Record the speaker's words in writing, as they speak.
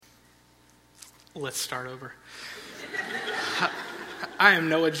Let's start over. I am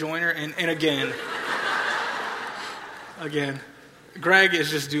Noah Joyner, and again, Greg is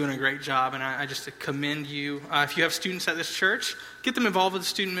just doing a great job, and I just commend you. If you have students at this church, get them involved with the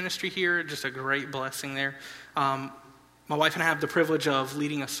student ministry here. Just a great blessing there. My wife and I have the privilege of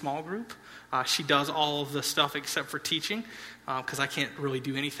leading a small group. She does all of the stuff except for teaching, because I can't really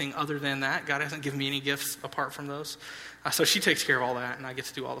do anything other than that. God hasn't given me any gifts apart from those. So she takes care of all that, and I get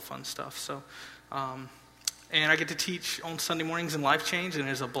to do all the fun stuff. So, and I get to teach on Sunday mornings in Life Change, and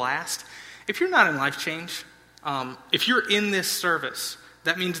it is a blast. If you're not in Life Change, if you're in this service,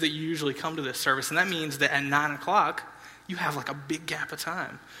 that means that you usually come to this service, and that means that at 9 o'clock, you have like a big gap of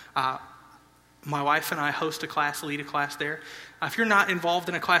time. My wife and I host a class, lead a class there. If you're not involved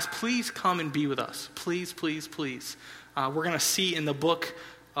in a class, please come and be with us. Please, please, please. We're going to see in the book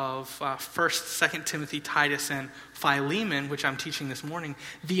of 1st, 2nd Timothy, Titus, and Philemon, which I'm teaching this morning,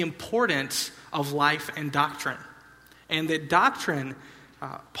 the importance of life and doctrine. And that doctrine,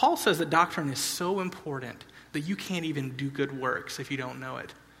 Paul says that doctrine is so important that you can't even do good works if you don't know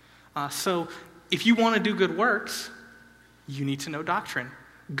it. So if you want to do good works, you need to know doctrine.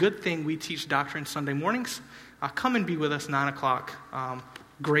 Good thing we teach doctrine Sunday mornings. Come and be with us 9 o'clock.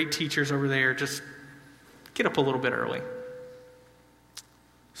 Great teachers over there. Just get up a little bit early.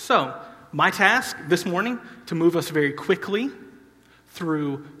 So, my task this morning to move us very quickly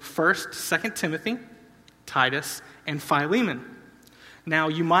through 1st, 2nd Timothy, Titus, and Philemon. Now,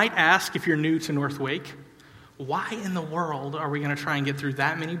 you might ask, if you're new to North Wake, why in the world are we going to try and get through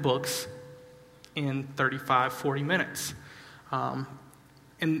that many books in 35, 40 minutes?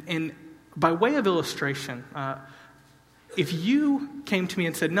 And by way of illustration, if you came to me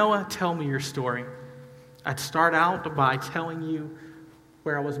and said, Noah, tell me your story, I'd start out by telling you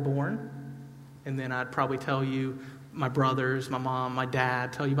where I was born, and then I'd probably tell you my brothers, my mom, my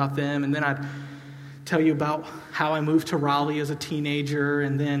dad, tell you about them, and then I'd tell you about how I moved to Raleigh as a teenager,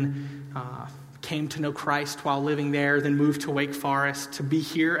 and then came to know Christ while living there, then moved to Wake Forest to be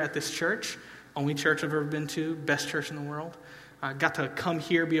here at this church, only church I've ever been to, best church in the world. I got to come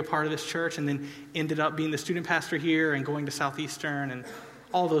here, be a part of this church, and then ended up being the student pastor here and going to Southeastern and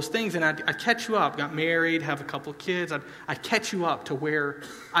all those things. And I'd catch you up, got married, have a couple of kids. I'd catch you up to where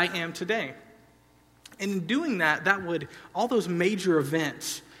I am today. And in doing that, all those major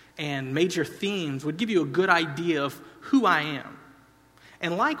events and major themes would give you a good idea of who I am.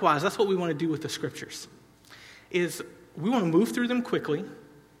 And likewise, that's what we want to do with the scriptures, is we want to move through them quickly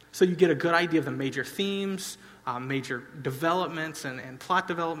so you get a good idea of the major themes, major developments and plot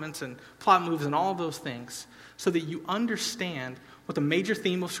developments and plot moves and all of those things, so that you understand what the major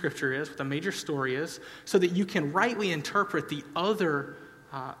theme of Scripture is, what the major story is, so that you can rightly interpret the other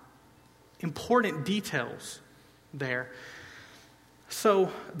important details there.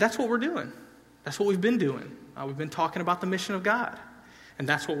 So that's what we're doing. That's what we've been doing. We've been talking about the mission of God, and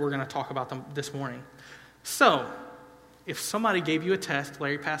that's what we're going to talk about this morning. So, if somebody gave you a test,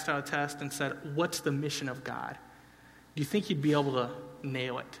 Larry passed out a test and said, what's the mission of God? Do you think you'd be able to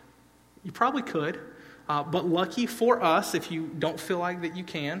nail it? You probably could, but lucky for us, if you don't feel like that you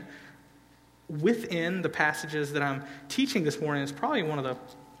can, within the passages that I'm teaching this morning is probably one of the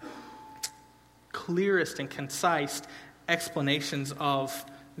clearest and concise explanations of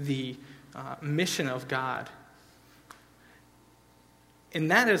the mission of God. And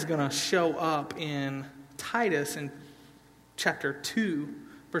that is going to show up in Titus in chapter 2,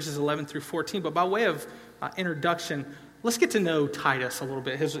 verses 11 through 14. But by way of introduction, let's get to know Titus a little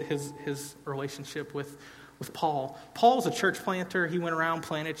bit, his relationship with Paul. Paul's a church planter. He went around,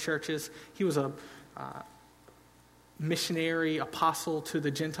 planted churches. He was a missionary apostle to the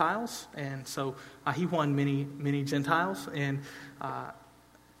Gentiles, and so he won many, many Gentiles. And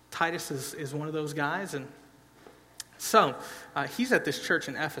Titus is one of those guys. And so he's at this church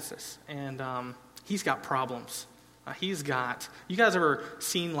in Ephesus, and he's got problems. You guys ever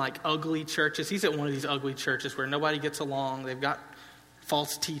seen like ugly churches? He's at one of these ugly churches where nobody gets along. They've got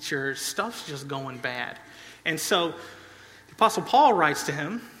false teachers. Stuff's just going bad. And so the Apostle Paul writes to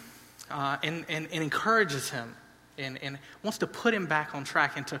him and encourages him and wants to put him back on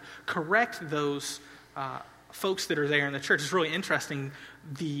track and to correct those folks that are there in the church. It's really interesting.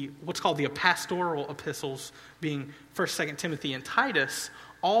 What's called the pastoral epistles, being 1st, 2nd Timothy, and Titus,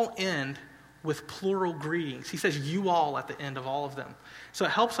 all end with plural greetings. He says you all at the end of all of them. So it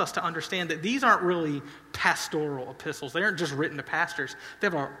helps us to understand that these aren't really pastoral epistles. They aren't just written to pastors. They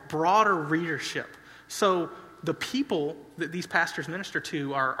have a broader readership. So the people that these pastors minister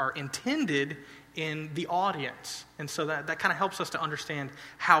to are intended in the audience. And so that kind of helps us to understand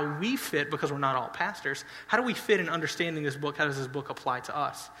how we fit, because we're not all pastors. How do we fit in understanding this book? How does this book apply to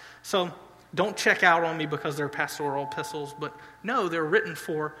us? So Don't check out on me because they're pastoral epistles, but no, they're written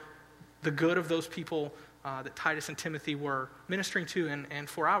for the good of those people that Titus and Timothy were ministering to and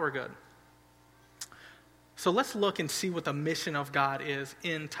for our good. So let's look and see what the mission of God is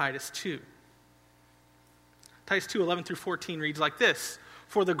in Titus 2. Titus 2:11 through 14 reads like this: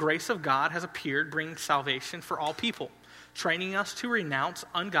 "For the grace of God has appeared, bringing salvation for all people, training us to renounce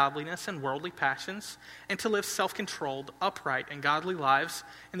ungodliness and worldly passions, and to live self-controlled, upright, and godly lives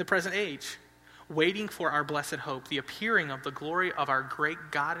in the present age, waiting for our blessed hope, the appearing of the glory of our great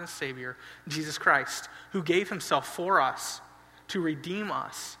God and Savior, Jesus Christ, who gave himself for us to redeem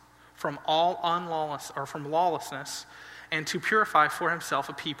us from from lawlessness, and to purify for himself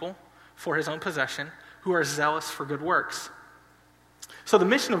a people for his own possession, who are zealous for good works." So the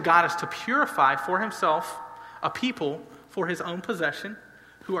mission of God is to purify for himself a people for his own possession,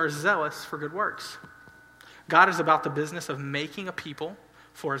 who are zealous for good works. God is about the business of making a people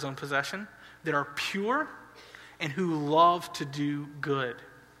for his own possession that are pure and who love to do good.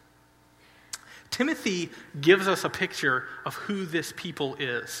 Timothy gives us a picture of who this people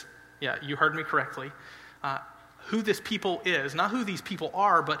is. Yeah, you heard me correctly. Who this people is. Not who these people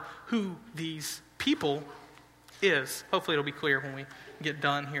are, but who these people is. Hopefully it'll be clear when we get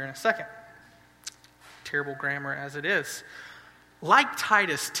done here in a second. Terrible grammar as it is. Like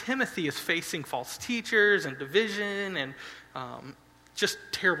Titus, Timothy is facing false teachers and division and just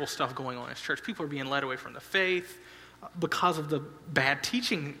terrible stuff going on in his church. People are being led away from the faith because of the bad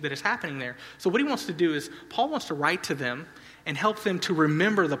teaching that is happening there. So what he wants to do is, Paul wants to write to them and help them to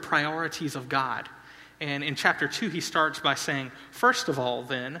remember the priorities of God. And in chapter 2, he starts by saying, first of all,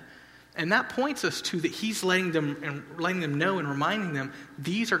 then, and that points us to that he's letting them know and reminding them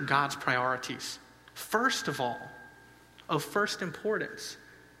these are God's priorities. First of all, of first importance.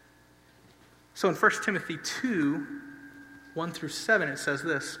 So in 1 Timothy 2, 1 through 7, it says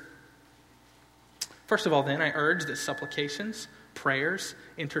this: "First of all, then, I urge that supplications, prayers,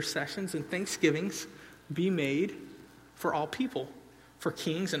 intercessions, and thanksgivings be made for all people, for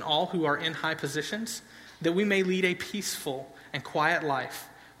kings and all who are in high positions, that we may lead a peaceful and quiet life,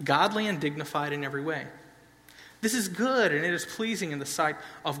 godly and dignified in every way. This is good, and it is pleasing in the sight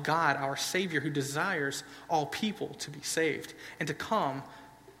of God, our Savior, who desires all people to be saved and to come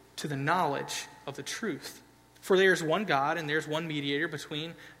to the knowledge of the truth. For there is one God, and there is one mediator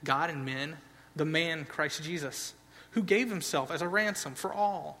between God and men, the man Christ Jesus, who gave himself as a ransom for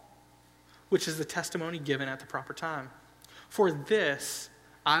all, which is the testimony given at the proper time. For this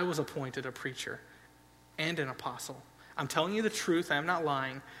I was appointed a preacher and an apostle. I'm telling you the truth, I am not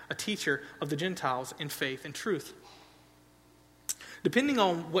lying, a teacher of the Gentiles in faith and truth." Depending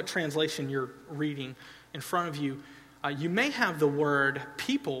on what translation you're reading in front of you, you may have the word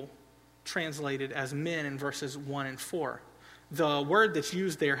people translated as men in verses 1 and 4. The word that's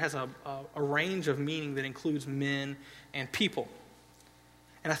used there has a range of meaning that includes men and people.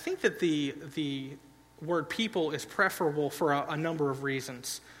 And I think that the word people is preferable for a number of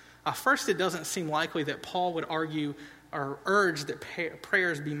reasons. First, it doesn't seem likely that Paul would argue or urge that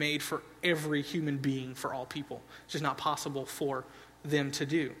prayers be made for every human being, for all people. It's just not possible for them to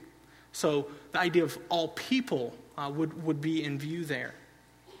do. So the idea of all people would be in view there.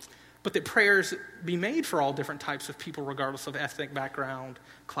 But that prayers be made for all different types of people, regardless of ethnic background,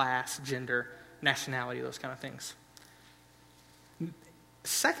 class, gender, nationality, those kind of things.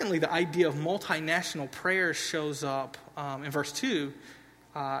 Secondly, the idea of multinational prayers shows up in verse 2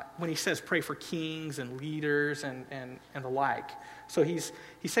 when he says pray for kings and leaders and the like. So he's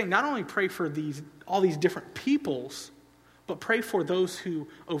saying not only pray for all these different peoples, but pray for those who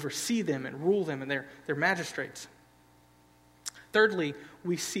oversee them and rule them and their magistrates. Thirdly,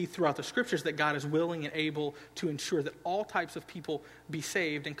 we see throughout the scriptures that God is willing and able to ensure that all types of people be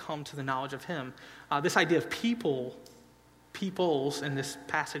saved and come to the knowledge of him. This idea of peoples in this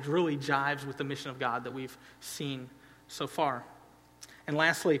passage really jives with the mission of God that we've seen so far. And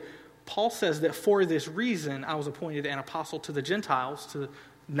lastly, Paul says that for this reason I was appointed an apostle to the Gentiles, to the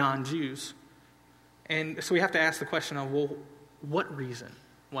non-Jews. And so we have to ask the question of, well, what reason?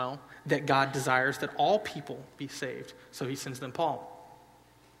 Well, that God desires that all people be saved, so he sends them Paul.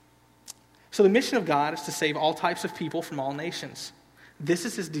 So the mission of God is to save all types of people from all nations. This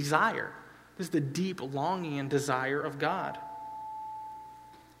is his desire. This is the deep longing and desire of God.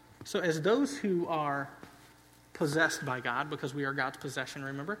 So as those who are possessed by God, because we are God's possession,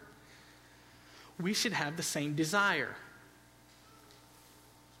 remember, we should have the same desire.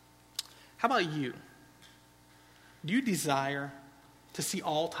 How about you? Do you desire to see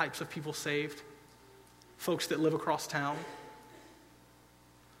all types of people saved? Folks that live across town?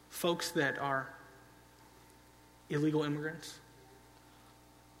 Folks that are illegal immigrants?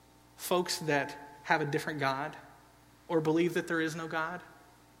 folks that have a different God or believe that there is no God?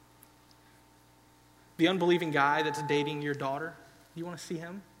 The unbelieving guy that's dating your daughter, do you want to see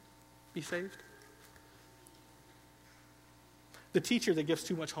him be saved? The teacher that gives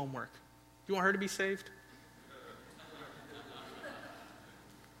too much homework, do you want her to be saved?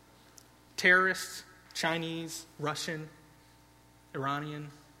 Terrorists, Chinese, Russian, Iranian,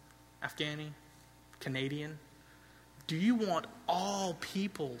 Afghani, Canadian. Do you want all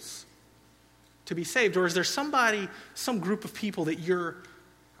peoples to be saved? Or is there some group of people that you're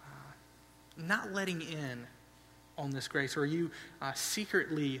not letting in on this grace? Or you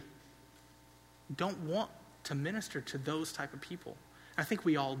secretly don't want to minister to those type of people? I think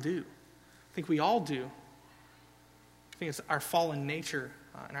we all do. I think it's our fallen nature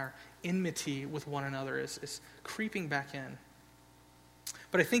and our enmity with one another is creeping back in.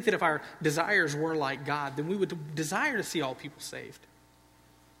 But I think that if our desires were like God, then we would desire to see all people saved.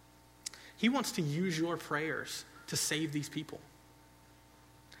 He wants to use your prayers to save these people.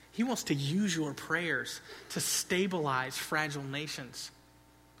 He wants to use your prayers to stabilize fragile nations.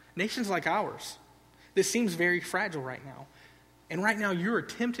 Nations like ours. This seems very fragile right now. And right now you're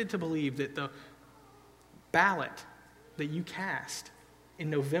tempted to believe that the ballot that you cast in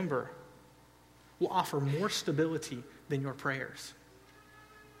November will offer more stability than your prayers.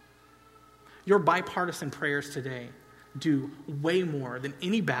 Your bipartisan prayers today do way more than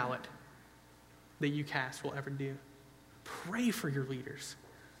any ballot that you cast will ever do. Pray for your leaders.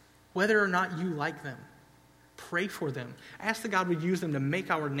 Whether or not you like them, pray for them. Ask that God would use them to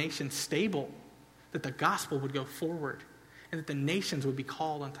make our nation stable, that the gospel would go forward, and that the nations would be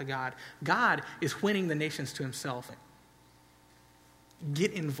called unto God. God is winning the nations to himself.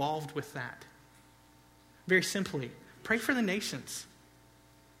 Get involved with that. Very simply, pray for the nations.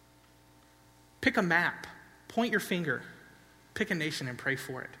 Pick a map, point your finger, pick a nation and pray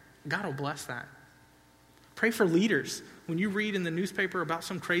for it. God will bless that. Pray for leaders. When you read in the newspaper about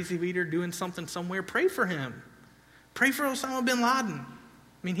some crazy leader doing something somewhere, pray for him. Pray for Osama bin Laden.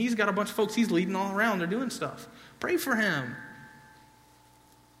 I mean, he's got a bunch of folks he's leading all around. They're doing stuff. Pray for him.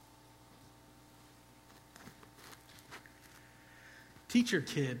 Teach your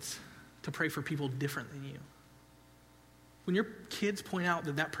kids to pray for people different than you. When your kids point out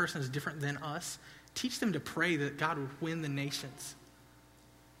that that person is different than us, teach them to pray that God would win the nations.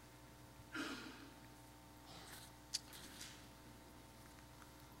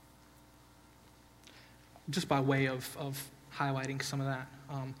 Just by way of highlighting some of that,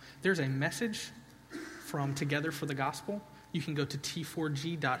 there's a message from Together for the Gospel. You can go to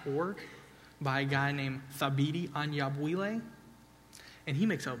t4g.org by a guy named Thabiti Anyabwile, and he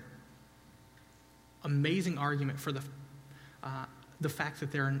makes an amazing argument for the fact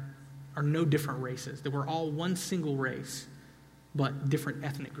that there are no different races, that we're all one single race, but different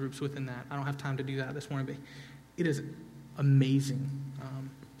ethnic groups within that. I don't have time to do that this morning, but it is amazing.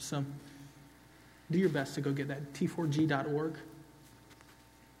 So do your best to go get that, t4g.org.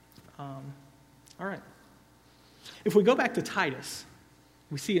 All right. If we go back to Titus,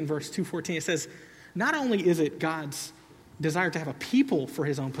 we see in verse 2:14, it says, not only is it God's desire to have a people for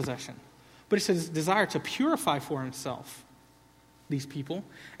his own possession, but it says desire to purify for himself these people,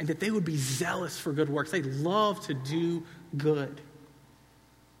 and that they would be zealous for good works. They love to do good.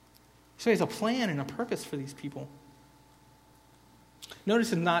 So he has a plan and a purpose for these people.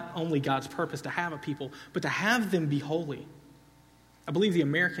 Notice it's not only God's purpose to have a people, but to have them be holy. I believe the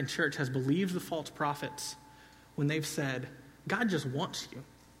American church has believed the false prophets when they've said, God just wants you.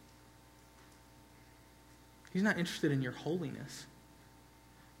 He's not interested in your holiness.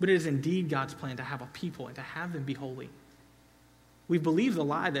 But it is indeed God's plan to have a people and to have them be holy. We believe the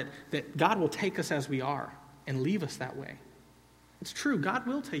lie that God will take us as we are and leave us that way. It's true, God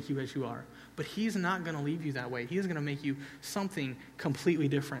will take you as you are, but he's not going to leave you that way. He is going to make you something completely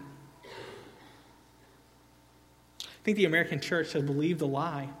different. I think the American church has believed the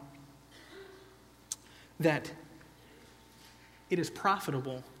lie that it is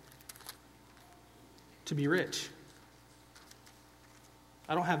profitable to be rich.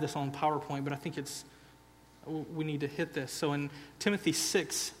 I don't have this on PowerPoint, but I think we need to hit this. So in Timothy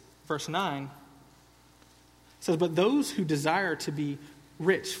 6, verse 9, it says, but those who desire to be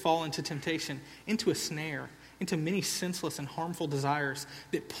rich fall into temptation, into a snare, into many senseless and harmful desires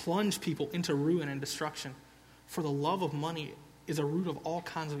that plunge people into ruin and destruction. For the love of money is a root of all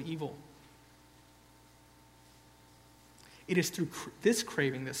kinds of evil. It is through this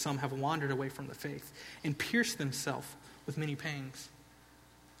craving that some have wandered away from the faith and pierced themselves with many pangs.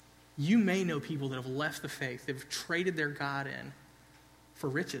 You may know people that have left the faith, they've traded their God in for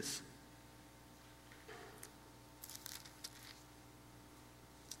riches.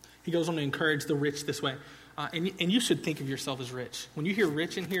 He goes on to encourage the rich this way. And you should think of yourself as rich. When you hear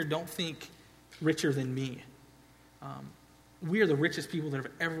rich in here, don't think richer than me. We are the richest people that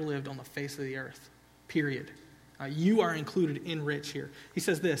have ever lived on the face of the earth, period. You are included in rich here. He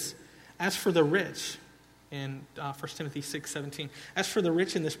says this, as for the rich, in 1 Timothy 6:17, as for the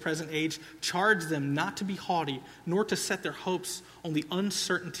rich in this present age, charge them not to be haughty, nor to set their hopes on the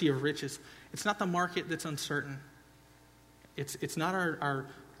uncertainty of riches. It's not the market that's uncertain. It's not our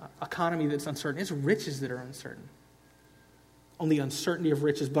economy that's uncertain. It's riches that are uncertain. On the uncertainty of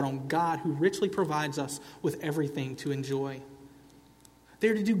riches, but on God who richly provides us with everything to enjoy.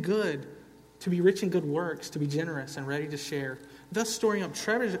 They're to do good, to be rich in good works, to be generous and ready to share, thus storing up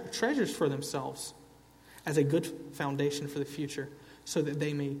treasures for themselves as a good foundation for the future, so that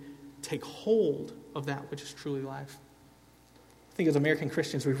they may take hold of that which is truly life. I think as American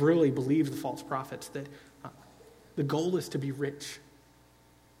Christians, we've really believed the false prophets that the goal is to be rich,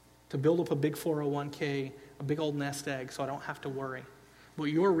 to build up a big 401k, a big old nest egg, so I don't have to worry. But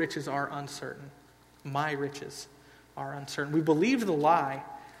your riches are uncertain. My riches are uncertain. We believed the lie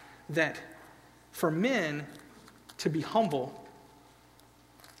that for men to be humble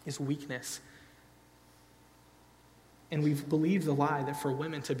is weakness. And we've believed the lie that for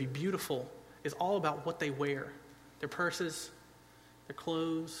women to be beautiful is all about what they wear, their purses, their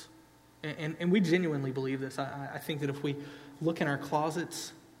clothes. And we genuinely believe this. I think that if we look in our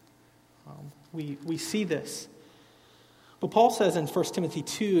closets, we see this. But Paul says in 1 Timothy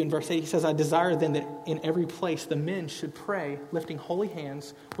 2, in verse 8, he says, I desire then that in every place the men should pray, lifting holy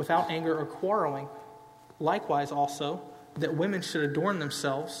hands without anger or quarreling. Likewise also, that women should adorn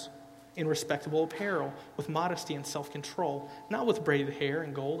themselves in respectable apparel, with modesty and self-control, not with braided hair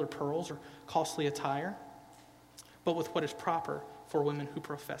and gold or pearls or costly attire, but with what is proper for women who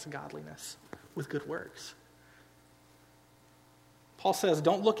profess godliness, with good works. Paul says,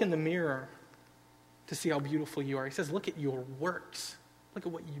 don't look in the mirror to see how beautiful you are. He says, look at your works. Look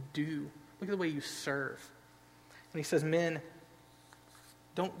at what you do. Look at the way you serve. And he says, men,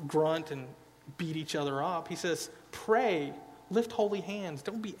 don't grunt and beat each other up. He says, pray. Lift holy hands.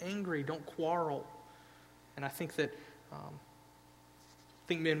 Don't be angry. Don't quarrel. And I think that,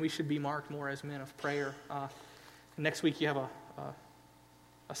 men, we should be marked more as men of prayer. Next week you have a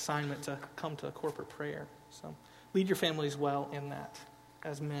assignment to come to a corporate prayer. So lead your families well in that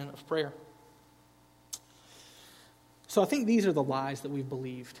as men of prayer. So I think these are the lies that we've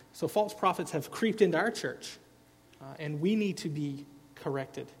believed. So false prophets have creeped into our church, and we need to be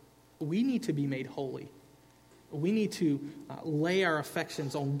corrected. We need to be made holy. We need to lay our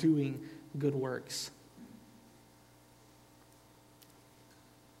affections on doing good works.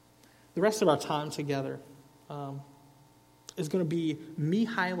 The rest of our time together is going to be me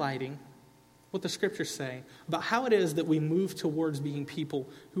highlighting what the scriptures say about how it is that we move towards being people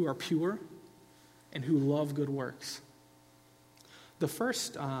who are pure and who love good works. The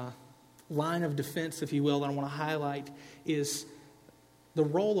first line of defense, if you will, that I want to highlight is the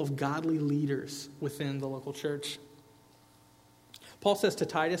role of godly leaders within the local church. Paul says to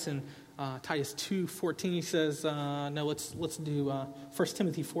Titus in Titus 2:14, he says, let's do 1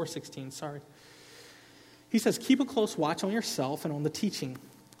 Timothy 4:16, sorry. He says, keep a close watch on yourself and on the teaching.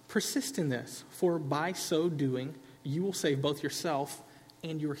 Persist in this, for by so doing, you will save both yourself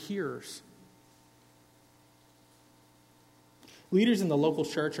and your hearers. Leaders in the local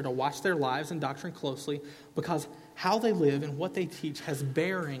church are to watch their lives and doctrine closely, because how they live and what they teach has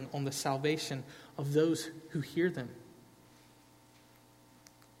bearing on the salvation of those who hear them.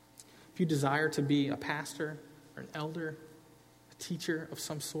 If you desire to be a pastor or an elder, a teacher of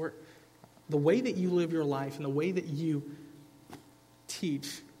some sort, the way that you live your life and the way that you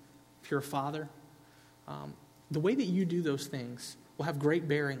teach, if you're a father, the way that you do those things will have great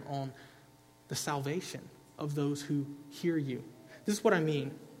bearing on the salvation of those who hear you. This is what I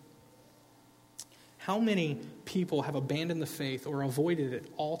mean. How many people have abandoned the faith or avoided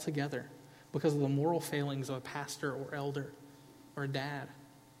it altogether because of the moral failings of a pastor or elder or a dad?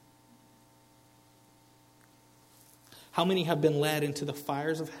 How many have been led into the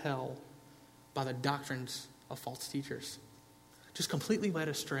fires of hell by the doctrines of false teachers? Just completely led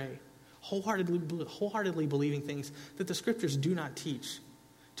astray, wholeheartedly believing things that the scriptures do not teach,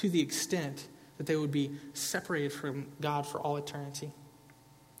 to the extent that they would be separated from God for all eternity.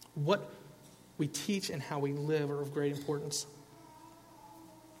 What we teach and how we live are of great importance.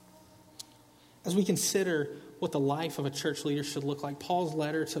 As we consider what the life of a church leader should look like, Paul's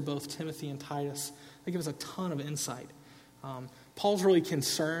letter to both Timothy and Titus, they give us a ton of insight. Paul's really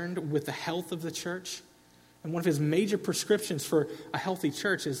concerned with the health of the church. And one of his major prescriptions for a healthy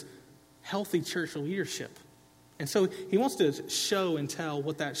church is healthy church leadership And so he wants to show and tell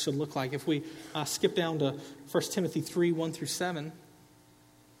what that should look like. If we skip down to 1 Timothy 3, 1 through 7,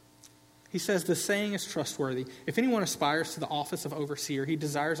 he says, the saying is trustworthy. If anyone aspires to the office of overseer, he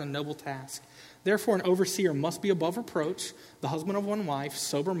desires a noble task. Therefore, an overseer must be above reproach, the husband of one wife,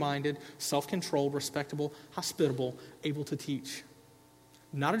 sober-minded, self-controlled, respectable, hospitable, able to teach.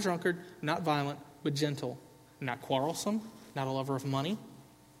 Not a drunkard, not violent, but gentle, not quarrelsome, not a lover of money.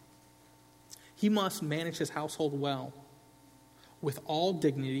 He must manage his household well, with all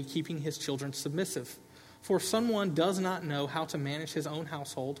dignity, keeping his children submissive. For if someone does not know how to manage his own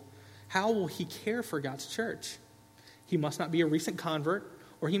household, how will he care for God's church? He must not be a recent convert,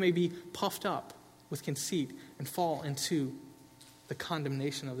 or he may be puffed up with conceit and fall into the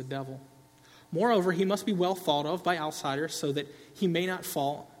condemnation of the devil. Moreover, he must be well thought of by outsiders so that he may not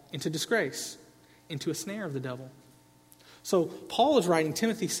fall into disgrace, into a snare of the devil. So Paul is writing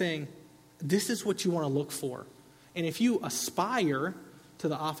Timothy saying, this is what you want to look for. And if you aspire to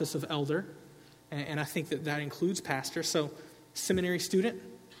the office of elder, and I think that includes pastor, so seminary student,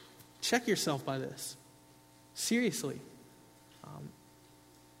 check yourself by this. Seriously.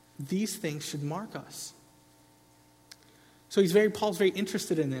 These things should mark us. So Paul's very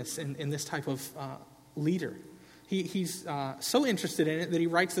interested in this, in this type of leader. He's so interested in it that he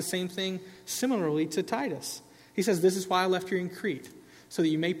writes the same thing similarly to Titus. He says, this is why I left you in Crete, so that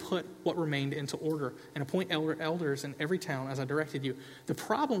you may put what remained into order and appoint elders in every town as I directed you. The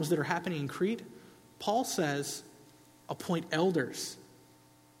problems that are happening in Crete, Paul says, appoint elders.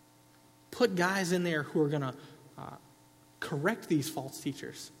 Put guys in there who are going to correct these false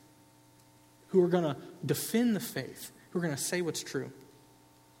teachers, who are going to defend the faith, who are going to say what's true.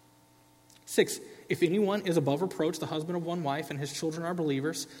 6, if anyone is above reproach, the husband of one wife, and his children are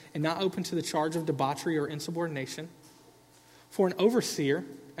believers, and not open to the charge of debauchery or insubordination. For an overseer,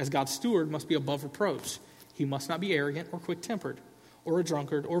 as God's steward, must be above reproach. He must not be arrogant or quick-tempered, or a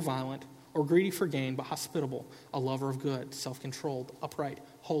drunkard or violent, or greedy for gain, but hospitable, a lover of good, self-controlled, upright,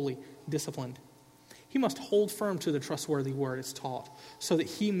 holy, disciplined. He must hold firm to the trustworthy word as taught, so that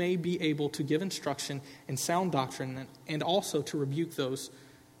he may be able to give instruction in sound doctrine and also to rebuke those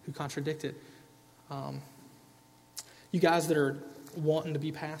who contradict it. You guys that are wanting to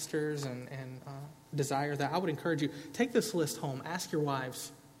be pastors and desire that, I would encourage you, take this list home. Ask your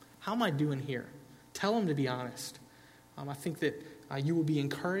wives, how am I doing here? Tell them to be honest. I think that you will be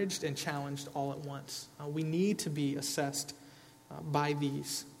encouraged and challenged all at once. We need to be assessed by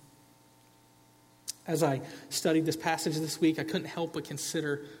these. As I studied this passage this week, I couldn't help but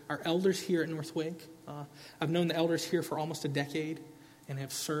consider our elders here at Northwake. I've known the elders here for almost a decade and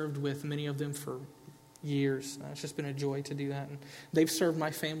have served with many of them for years. It's just been a joy to do that. And they've served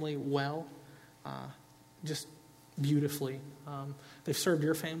my family well, just beautifully. They've served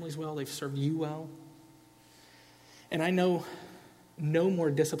your families well. They've served you well. And I know no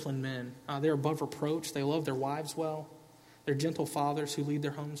more disciplined men. They're above reproach. They love their wives well. They're gentle fathers who lead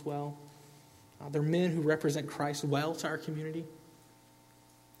their homes well. They're men who represent Christ well to our community.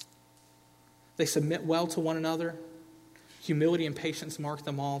 They submit well to one another. Humility and patience mark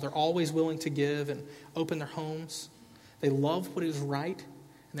them all. They're always willing to give and open their homes. They love what is right,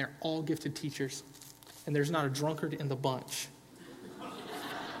 and they're all gifted teachers. And there's not a drunkard in the bunch.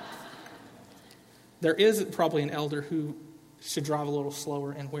 There is probably an elder who should drive a little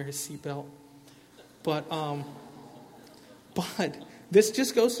slower and wear his seatbelt. But this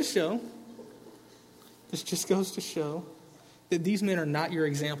just goes to show that these men are not your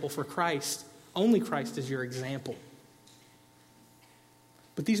example for Christ. Only Christ is your example.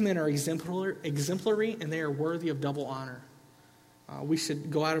 But these men are exemplary, and they are worthy of double honor. We should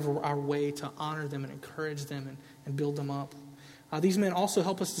go out of our way to honor them and encourage them and build them up. These men also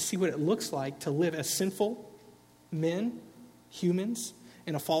help us to see what it looks like to live as sinful men, humans,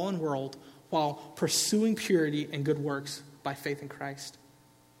 in a fallen world while pursuing purity and good works by faith in Christ.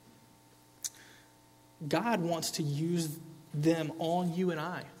 God wants to use them on you and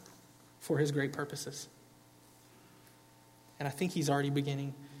I for his great purposes. And I think he's already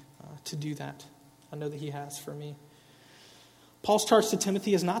beginning to do that. I know that he has for me. Paul's charge to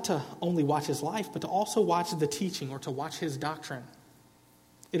Timothy is not to only watch his life, but to also watch the teaching or to watch his doctrine.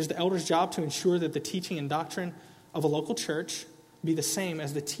 It is the elder's job to ensure that the teaching and doctrine of a local church be the same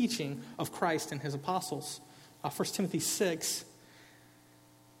as the teaching of Christ and his apostles. 1 Timothy 6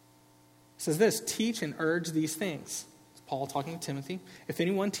 says this, teach and urge these things. It's Paul talking to Timothy. If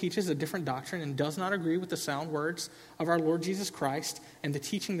anyone teaches a different doctrine and does not agree with the sound words of our Lord Jesus Christ and the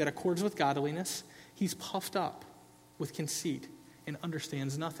teaching that accords with godliness, he's puffed up with conceit and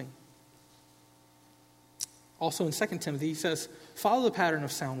understands nothing. Also in 2 Timothy, he says, follow the pattern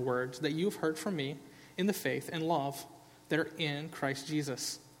of sound words that you have heard from me in the faith and love that are in Christ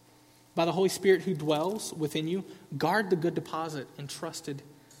Jesus. By the Holy Spirit who dwells within you, guard the good deposit entrusted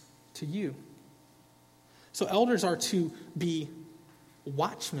to you. So elders are to be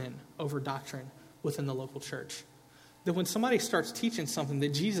watchmen over doctrine within the local church. That when somebody starts teaching something that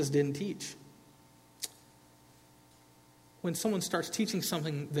Jesus didn't teach, when someone starts teaching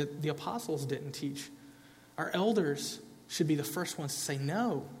something that the apostles didn't teach, our elders should be the first ones to say,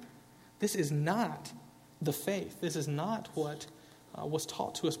 no, this is not the faith. This is not what was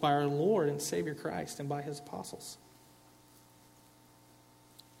taught to us by our Lord and Savior Christ and by his apostles.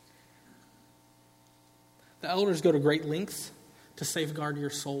 The elders go to great lengths to safeguard your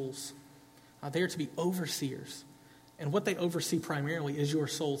souls. They are to be overseers. And what they oversee primarily is your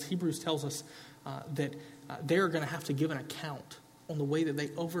souls. Hebrews tells us that they are going to have to give an account on the way that they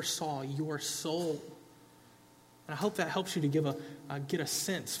oversaw your soul. And I hope that helps you to get a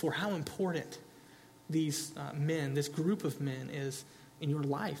sense for how important these men, this group of men, is in your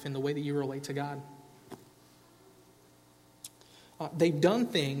life and the way that you relate to God. They've done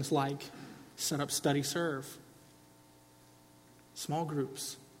things like set up study serve, small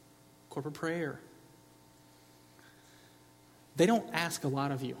groups, corporate prayer. They don't ask a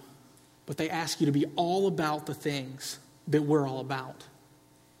lot of you, but they ask you to be all about the things that we're all about.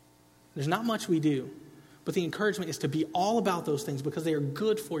 There's not much we do, but the encouragement is to be all about those things because they are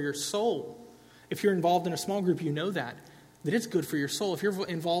good for your soul. If you're involved in a small group, you know that it's good for your soul. If you're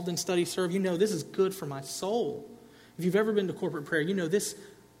involved in study serve, you know this is good for my soul. If you've ever been to corporate prayer, you know this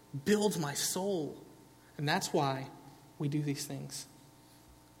builds my soul. And that's why we do these things.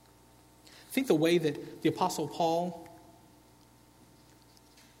 I think the way that the Apostle Paul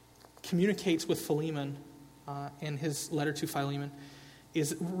communicates with Philemon in his letter to Philemon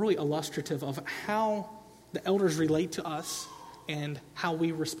is really illustrative of how the elders relate to us and how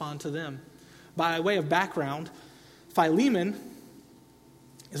we respond to them. By way of background, Philemon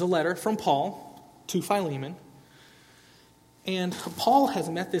is a letter from Paul to Philemon. And Paul has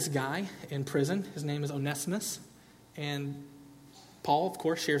met this guy in prison. His name is Onesimus. And Paul, of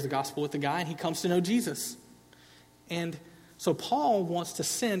course, shares the gospel with the guy, and he comes to know Jesus. And so Paul wants to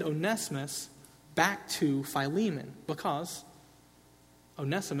send Onesimus back to Philemon because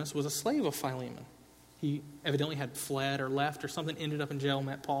Onesimus was a slave of Philemon. He evidently had fled or left or something, ended up in jail,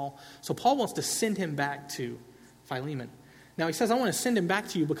 met Paul. So Paul wants to send him back to Philemon. Now he says, I want to send him back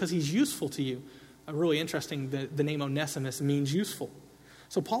to you because he's useful to you. Really interesting, the name Onesimus means useful.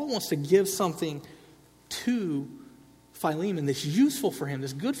 So Paul wants to give something to Philemon that's useful for him,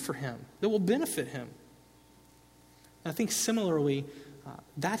 that's good for him, that will benefit him. And I think similarly,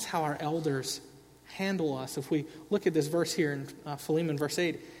 that's how our elders handle us. If we look at this verse here in Philemon verse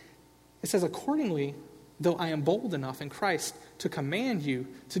 8, it says, accordingly, though I am bold enough in Christ to command you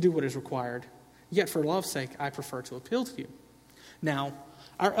to do what is required, yet for love's sake I prefer to appeal to you. Now,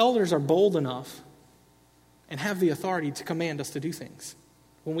 our elders are bold enough and have the authority to command us to do things.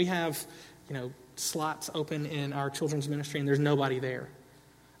 When we have, slots open in our children's ministry and there's nobody there,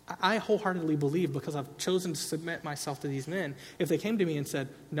 I wholeheartedly believe, because I've chosen to submit myself to these men, if they came to me and said,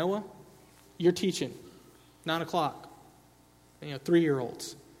 Noah, you're teaching, 9 o'clock,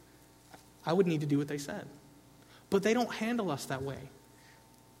 3-year-olds, I would need to do what they said. But they don't handle us that way.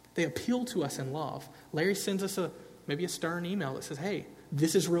 They appeal to us in love. Larry sends us maybe a stern email that says, hey,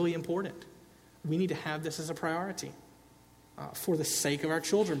 this is really important. We need to have this as a priority for the sake of our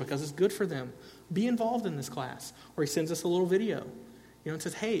children because it's good for them. Be involved in this class. Or he sends us a little video, and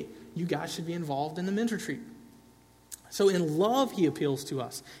says, hey, you guys should be involved in the men's retreat. So in love, he appeals to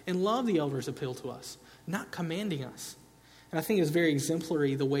us. In love, the elders appeal to us, not commanding us. And I think it's very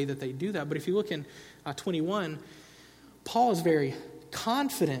exemplary the way that they do that. But if you look in 21, Paul is very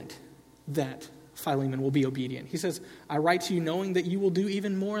confident that Philemon will be obedient. He says, I write to you knowing that you will do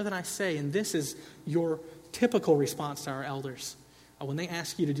even more than I say. And this is your typical response to our elders. When they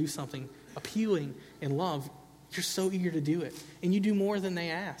ask you to do something appealing in love, you're so eager to do it. And you do more than they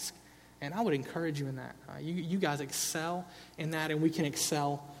ask. And I would encourage you in that. You guys excel in that, and we can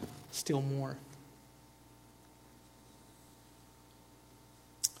excel still more.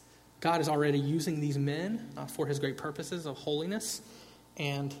 God is already using these men for his great purposes of holiness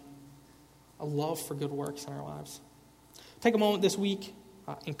and a love for good works in our lives. Take a moment this week,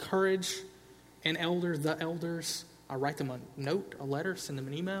 encourage the elders, write them a note, a letter, send them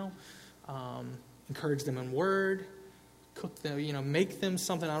an email, encourage them in word, cook them, make them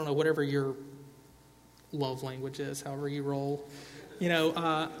something, I don't know, whatever your love language is, however you roll.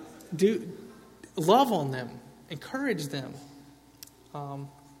 Do love on them, encourage them.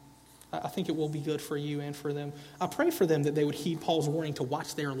 I think it will be good for you and for them. I pray for them that they would heed Paul's warning to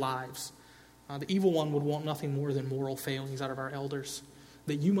watch their lives. The evil one would want nothing more than moral failings out of our elders,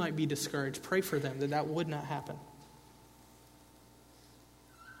 that you might be discouraged. Pray for them, that would not happen.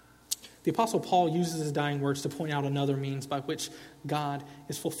 The Apostle Paul uses his dying words to point out another means by which God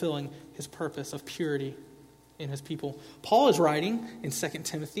is fulfilling his purpose of purity in his people. Paul is writing in 2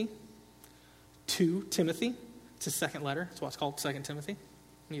 Timothy to Timothy. It's his second letter. That's why it's called 2 Timothy.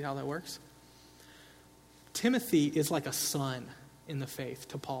 Neat how that works. Timothy is like a son in the faith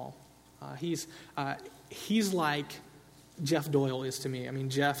to Paul. He's like Jeff Doyle is to me. I mean,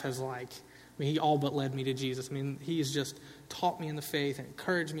 Jeff has he all but led me to Jesus. I mean, he's just taught me in the faith and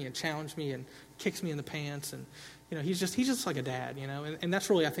encouraged me and challenged me and kicks me in the pants. And, he's just like a dad, And that's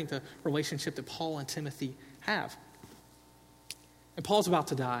really, I think, the relationship that Paul and Timothy have. And Paul's about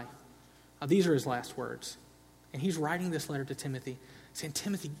to die. These are his last words. And he's writing this letter to Timothy, saying,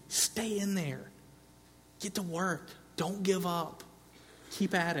 Timothy, stay in there. Get to work. Don't give up.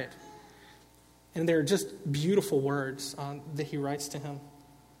 Keep at it. And they're just beautiful words that he writes to him.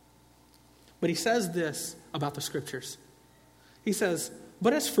 But he says this about the Scriptures. He says,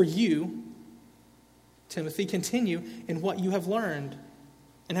 but as for you, Timothy, continue in what you have learned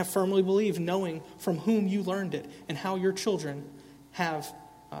and have firmly believed, knowing from whom you learned it, and how your children have,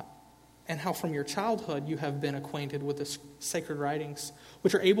 and how from your childhood you have been acquainted with the sacred writings,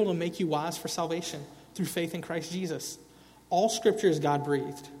 which are able to make you wise for salvation through faith in Christ Jesus. All Scripture is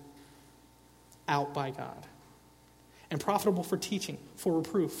God-breathed out by God, and profitable for teaching, for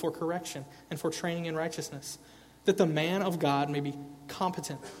reproof, for correction, and for training in righteousness, that the man of God may be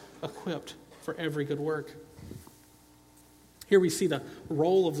competent, equipped for every good work. Here we see the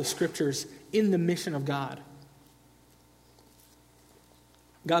role of the Scriptures in the mission of God.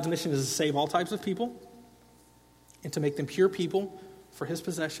 God's mission is to save all types of people and to make them pure people for his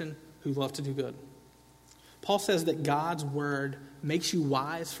possession who love to do good. Paul says that God's word makes you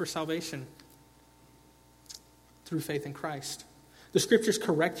wise for salvation through faith in Christ. The Scriptures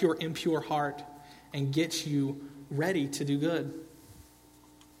correct your impure heart and get you ready to do good.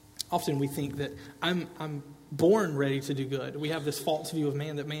 Often we think that I'm born ready to do good. We have this false view of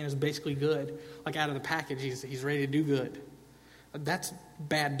man, that man is basically good. Like out of the package, he's ready to do good. That's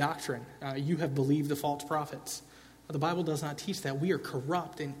bad doctrine. You have believed the false prophets. The Bible does not teach that. We are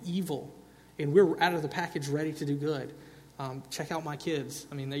corrupt and evil, and we're out of the package ready to do good. Check out my kids.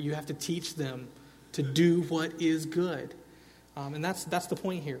 I mean, you have to teach them to do what is good. And that's the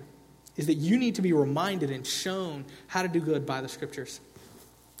point here, is that you need to be reminded and shown how to do good by the Scriptures.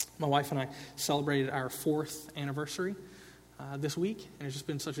 My wife and I celebrated our 4th anniversary this week, and it's just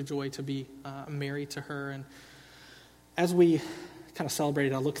been such a joy to be married to her. And as we kind of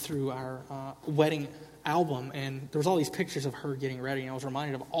celebrated, I looked through our wedding album, and there was all these pictures of her getting ready, and I was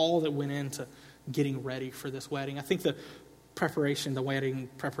reminded of all that went into getting ready for this wedding. I think the wedding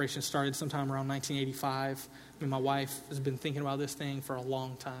preparation started sometime around 1985. I mean, my wife has been thinking about this thing for a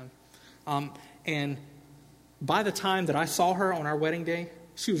long time. And by the time that I saw her on our wedding day,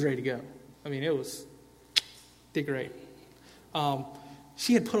 she was ready to go. I mean, did great.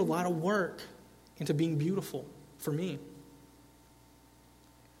 She had put a lot of work into being beautiful for me.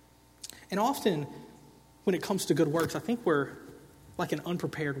 And often, when it comes to good works, I think we're like an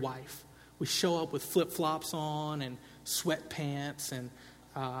unprepared wife. We show up with flip-flops on and sweatpants and,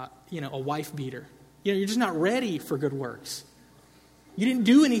 a wife beater. You're just not ready for good works. You didn't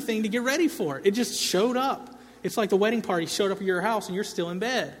do anything to get ready for it. It just showed up. It's like the wedding party showed up at your house and you're still in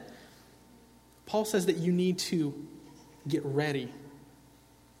bed. Paul says that you need to get ready.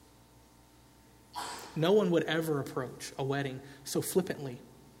 No one would ever approach a wedding so flippantly,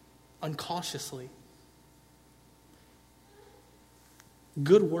 uncautiously.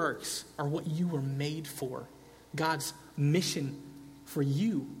 Good works are what you were made for. God's mission for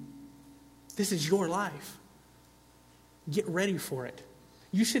you. This is your life. Get ready for it.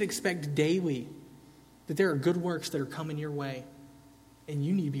 You should expect daily that there are good works that are coming your way, and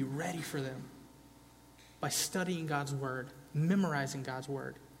you need to be ready for them by studying God's word, memorizing God's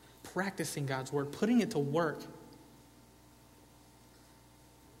word, practicing God's word, putting it to work.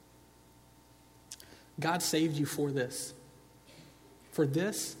 God saved you for this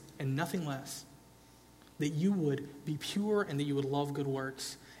and nothing less, that you would be pure and that you would love good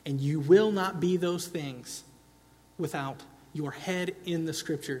works. And you will not be those things without your head in the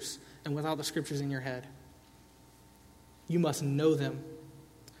Scriptures and without the Scriptures in your head. You must know them.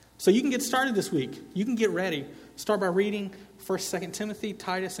 So you can get started this week. You can get ready. Start by reading 1st, 2nd Timothy,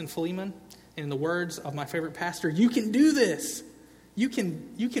 Titus, and Philemon. And in the words of my favorite pastor, you can do this. You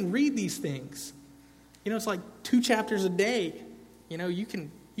can read these things. It's like 2 chapters a day. You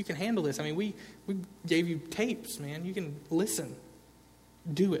can handle this. I mean, we gave you tapes, man. You can listen.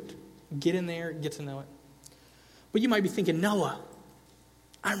 Do it. Get in there, get to know it. But you might be thinking, Noah,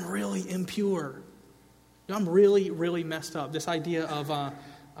 I'm really impure. I'm really, really messed up. This idea of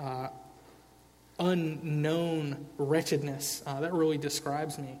unknown wretchedness, that really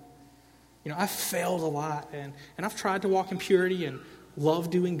describes me. I've failed a lot, and I've tried to walk in purity and love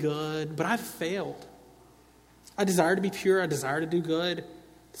doing good, but I've failed. I desire to be pure. I desire to do good.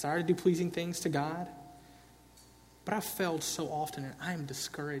 Desire to do pleasing things to God. But I've failed so often, and I am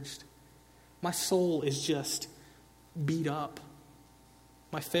discouraged. My soul is just beat up.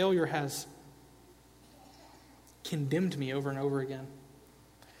 My failure has condemned me over and over again.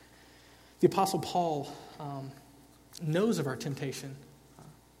 The Apostle Paul knows of our temptation.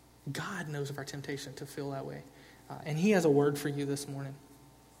 God knows of our temptation to feel that way. And he has a word for you this morning.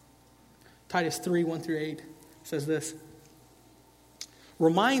 Titus 3, 1-8 says this.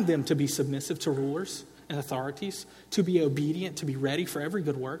 Remind them to be submissive to rulers and authorities, to be obedient, to be ready for every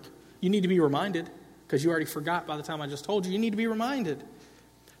good work. You need to be reminded, because you already forgot by the time I just told you. You need to be reminded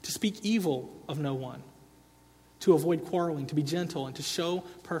to speak evil of no one, to avoid quarreling, to be gentle, and to show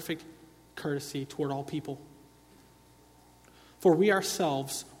perfect courtesy toward all people. For we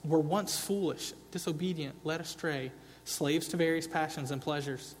ourselves were once foolish, disobedient, led astray, slaves to various passions and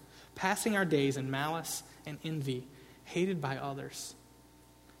pleasures, passing our days in malice and envy, hated by others,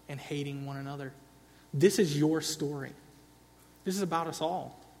 and hating one another. This is your story. This is about us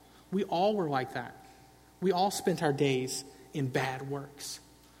all. We all were like that. We all spent our days in bad works.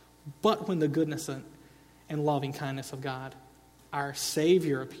 But when the goodness and loving kindness of God, our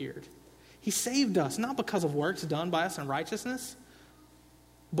Savior, appeared, He saved us, not because of works done by us in righteousness,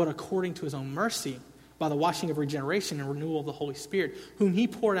 but according to His own mercy, by the washing of regeneration and renewal of the Holy Spirit, whom He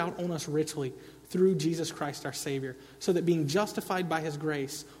poured out on us richly through Jesus Christ our Savior, so that being justified by His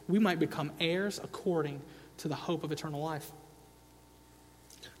grace, we might become heirs according to the hope of eternal life.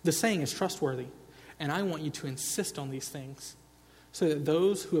 The saying is trustworthy, and I want you to insist on these things, so that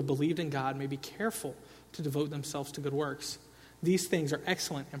those who have believed in God may be careful to devote themselves to good works. These things are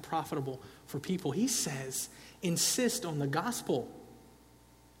excellent and profitable for people. He says, insist on the gospel.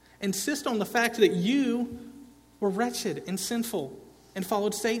 Insist on the fact that you were wretched and sinful and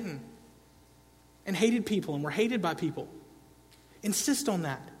followed Satan and hated people and were hated by people. Insist on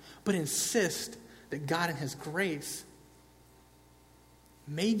that. But insist that God in His grace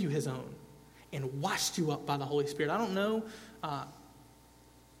made you His own and washed you up by the Holy Spirit. I don't know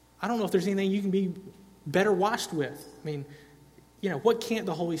if there's anything you can be better washed with. I mean, what can't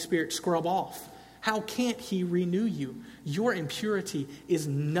the Holy Spirit scrub off? How can't He renew you? Your impurity is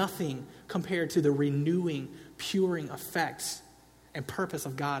nothing compared to the renewing, puring effects and purpose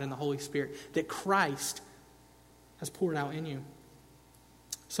of God and the Holy Spirit that Christ has poured out in you.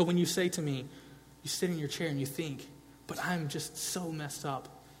 So when you say to me, you sit in your chair and you think, but I'm just so messed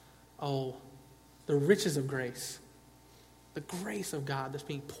up. Oh, the riches of grace, the grace of God that's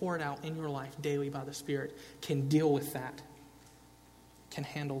being poured out in your life daily by the Spirit can deal with that, can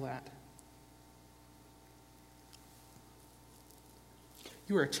handle that.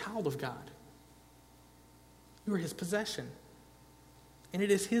 You are a child of God. You are His possession. And it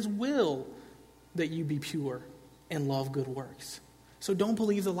is His will that you be pure and love good works. So don't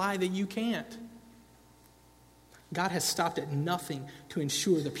believe the lie that you can't. God has stopped at nothing to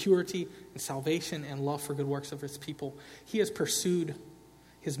ensure the purity and salvation and love for good works of His people. He has pursued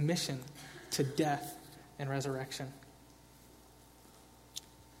His mission to death and resurrection.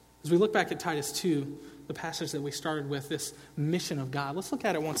 As we look back at Titus 2, the passage that we started with, this mission of God, let's look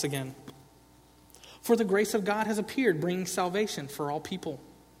at it once again. For the grace of God has appeared, bringing salvation for all people.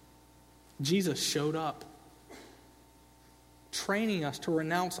 Jesus showed up, training us to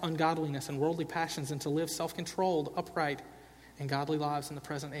renounce ungodliness and worldly passions and to live self-controlled, upright, and godly lives in the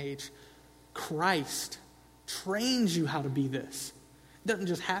present age. Christ trains you how to be this. It doesn't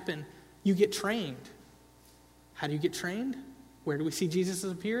just happen. You get trained. How do you get trained? Where do we see Jesus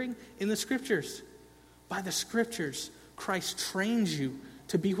appearing? In the Scriptures. By the Scriptures, Christ trains you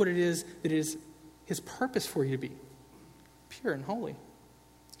to be what it is that is His purpose for you to be. Pure and holy.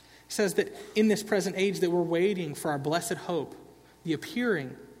 He says that in this present age that we're waiting for our blessed hope, the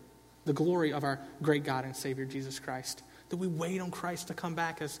appearing, the glory of our great God and Savior, Jesus Christ. That we wait on Christ to come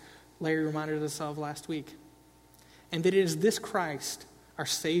back, as Larry reminded us of last week. And that it is this Christ, our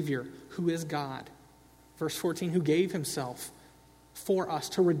Savior, who is God. Verse 14, who gave Himself for us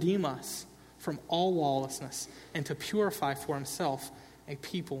to redeem us from all lawlessness and to purify for Himself a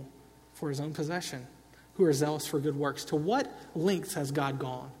people for His own possession, who are zealous for good works. To what lengths has God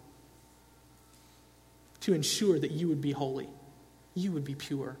gone to ensure that you would be holy, you would be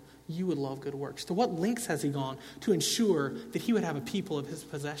pure, you would love good works? To what lengths has He gone to ensure that He would have a people of His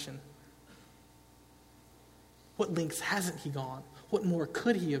possession, What lengths hasn't he gone? What more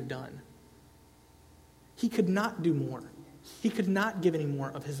could he have done? He could not do more. He could not give any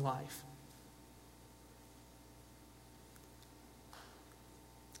more of his life.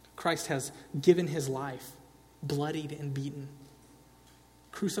 Christ has given his life, bloodied and beaten,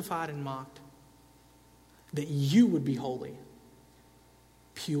 crucified and mocked, that you would be holy,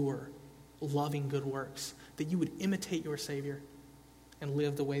 pure, loving good works, that you would imitate your Savior and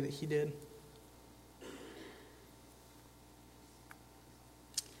live the way that he did.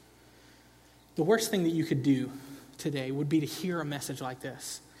 The worst thing that you could do today would be to hear a message like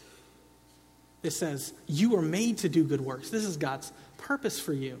this. It says, you are made to do good works. This is God's purpose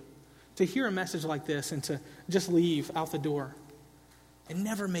for you. To hear a message like this and to just leave out the door and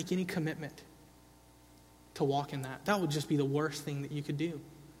never make any commitment to walk in that. That would just be the worst thing that you could do.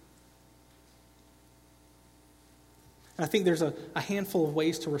 And I think there's a handful of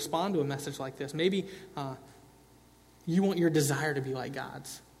ways to respond to a message like this. Maybe you want your desire to be like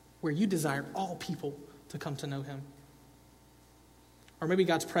God's, where you desire all people to come to know him. Or maybe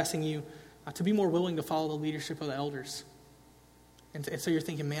God's pressing you to be more willing to follow the leadership of the elders. And so you're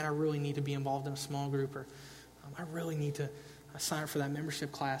thinking, man, I really need to be involved in a small group, or I really need to sign up for that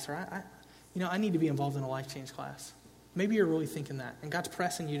membership class, or I need to be involved in a life change class. Maybe you're really thinking that, and God's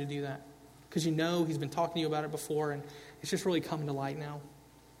pressing you to do that because you know he's been talking to you about it before, and it's just really coming to light now.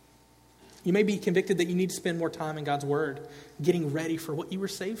 You may be convicted that you need to spend more time in God's Word, getting ready for what you were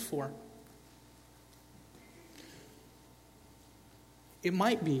saved for. It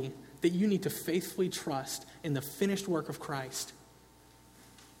might be that you need to faithfully trust in the finished work of Christ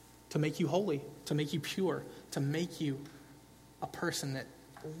to make you holy, to make you pure, to make you a person that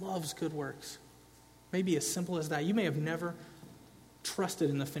loves good works. Maybe as simple as that. You may have never trusted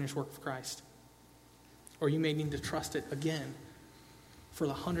in the finished work of Christ. Or you may need to trust it again for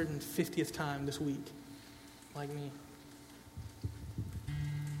the 150th time this week, like me.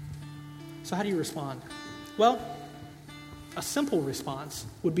 So how do you respond? Well, a simple response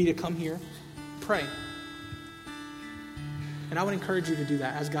would be to come here, pray. And I would encourage you to do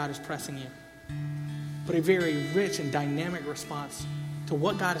that as God is pressing you. But a very rich and dynamic response to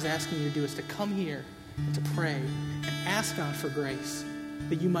what God is asking you to do is to come here and to pray and ask God for grace,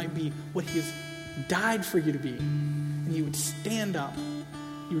 that you might be what he has died for you to be. And you would stand up,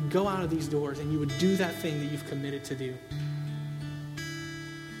 you would go out of these doors, and you would do that thing that you've committed to do.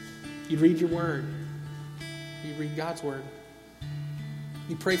 You'd read your word. You'd read God's word.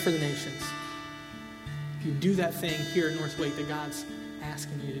 You'd pray for the nations. You do that thing here at North Wake that God's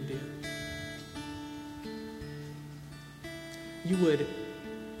asking you to do. You would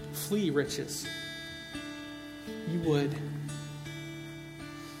flee riches. You would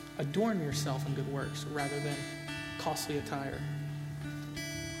adorn yourself in good works rather than costly attire.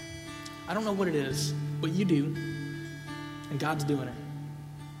 I don't know what it is, but you do, and God's doing it.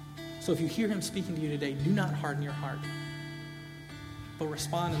 So if you hear him speaking to you today, do not harden your heart, but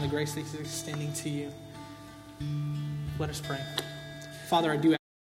respond in the grace that he's extending to you. Let us pray. Father, I do